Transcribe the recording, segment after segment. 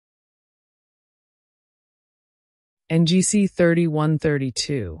NGC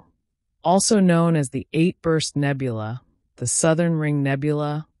 3132, also known as the 8-burst nebula, the Southern Ring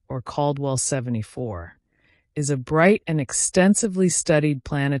Nebula, or Caldwell 74, is a bright and extensively studied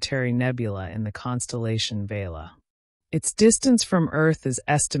planetary nebula in the constellation Vela. Its distance from Earth is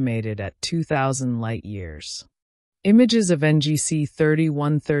estimated at 2,000 light-years. Images of NGC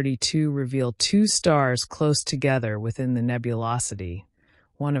 3132 reveal two stars close together within the nebulosity,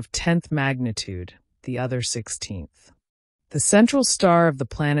 one of 10th magnitude, the other 16th. The central star of the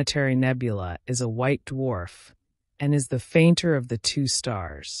planetary nebula is a white dwarf and is the fainter of the two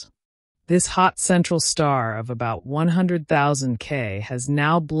stars. This hot central star of about 100,000 K has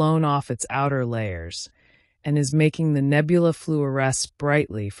now blown off its outer layers and is making the nebula fluoresce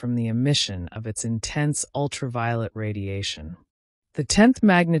brightly from the emission of its intense ultraviolet radiation. The 10th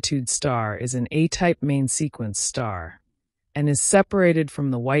magnitude star is an A-type main sequence star and is separated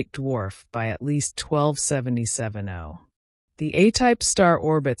from the white dwarf by at least 1277.0. The A-type star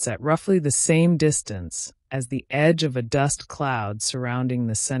orbits at roughly the same distance as the edge of a dust cloud surrounding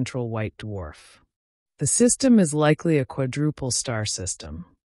the central white dwarf. The system is likely a quadruple star system.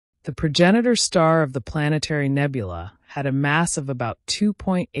 The progenitor star of the planetary nebula had a mass of about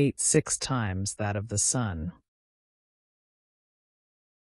 2.86 times that of the Sun.